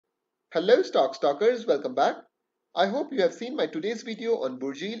Hello stock stalkers, welcome back. I hope you have seen my today's video on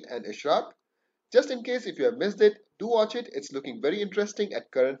Burjeel and Ishraq. Just in case if you have missed it, do watch it, it's looking very interesting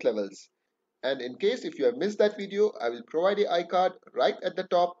at current levels. And in case if you have missed that video, I will provide a iCard right at the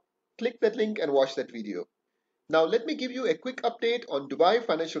top. Click that link and watch that video. Now let me give you a quick update on Dubai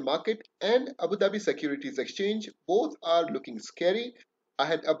Financial Market and Abu Dhabi Securities Exchange. Both are looking scary. I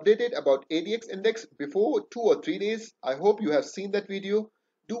had updated about ADX index before 2 or 3 days. I hope you have seen that video.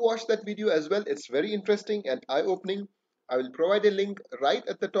 Do watch that video as well. It's very interesting and eye-opening. I will provide a link right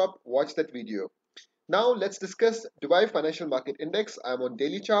at the top. Watch that video. Now let's discuss Dubai Financial Market Index. I'm on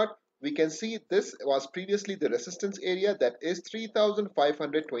daily chart. We can see this was previously the resistance area, that is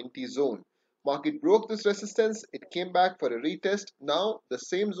 3520 zone. Market broke this resistance. It came back for a retest. Now the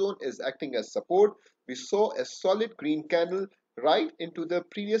same zone is acting as support. We saw a solid green candle right into the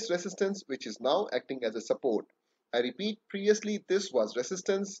previous resistance, which is now acting as a support. I repeat, previously this was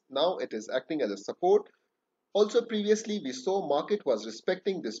resistance. Now it is acting as a support. Also previously we saw market was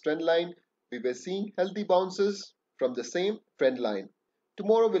respecting this trend line. We were seeing healthy bounces from the same trend line.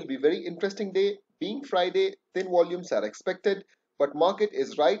 Tomorrow will be very interesting day. Being Friday, thin volumes are expected, but market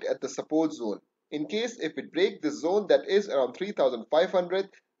is right at the support zone. In case if it break this zone, that is around 3500,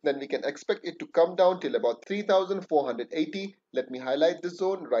 then we can expect it to come down till about 3480. Let me highlight this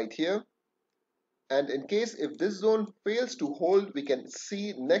zone right here. And in case if this zone fails to hold, we can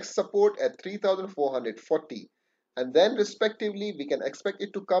see next support at 3440, and then respectively we can expect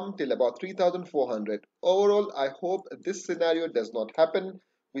it to come till about 3400. Overall, I hope this scenario does not happen.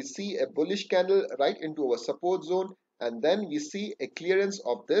 We see a bullish candle right into our support zone, and then we see a clearance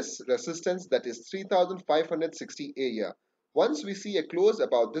of this resistance, that is 3560 area. Once we see a close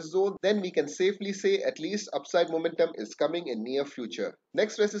about this zone, then we can safely say at least upside momentum is coming in near future.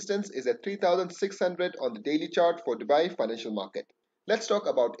 Next resistance is at 3600 on the daily chart for Dubai Financial Market. Let's talk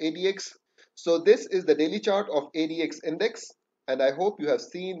about ADX. So this is the daily chart of ADX index, and I hope you have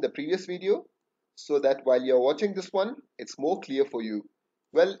seen the previous video so that while you're watching this one, it's more clear for you.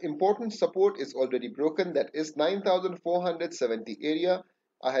 Well, important support is already broken, that is 9470 area.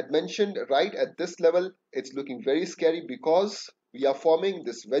 I had mentioned right at this level, it's looking very scary because we are forming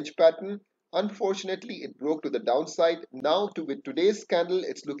this wedge pattern. Unfortunately, it broke to the downside. Now with today's candle,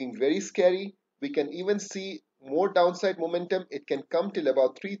 it's looking very scary. We can even see more downside momentum. It can come till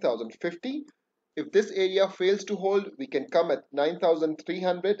about 3050. If this area fails to hold, we can come at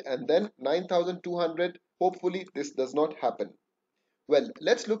 9300 and then 9200. Hopefully, this does not happen. Well,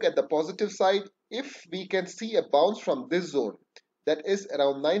 let's look at the positive side. If we can see a bounce from this zone, that is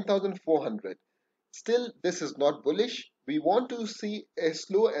around 9400. Still, this is not bullish. We want to see a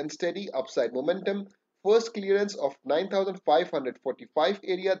slow and steady upside momentum. First clearance of 9545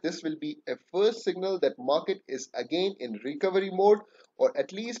 area. This will be a first signal that market is again in recovery mode, or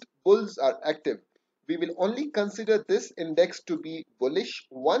at least bulls are active. We will only consider this index to be bullish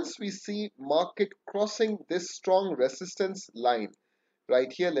once we see market crossing this strong resistance line.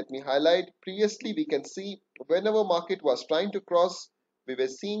 Right here, let me highlight. Previously, we can see whenever market was trying to cross, we were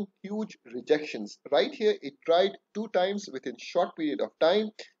seeing huge rejections. Right here, it tried 2 times within short period of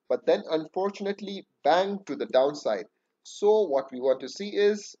time, but then unfortunately banged to the downside. So what we want to see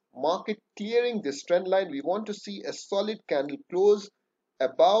is market clearing this trend line. We want to see a solid candle close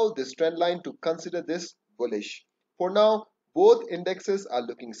above this trend line to consider this bullish. For now, both indexes are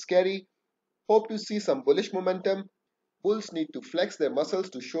looking scary. Hope to see some bullish momentum. Bulls need to flex their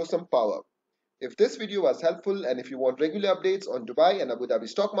muscles to show some power. If this video was helpful and if you want regular updates on Dubai and Abu Dhabi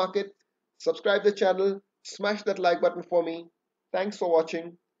stock market, subscribe the channel, smash that like button for me. Thanks for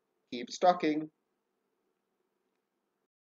watching. Keep stocking.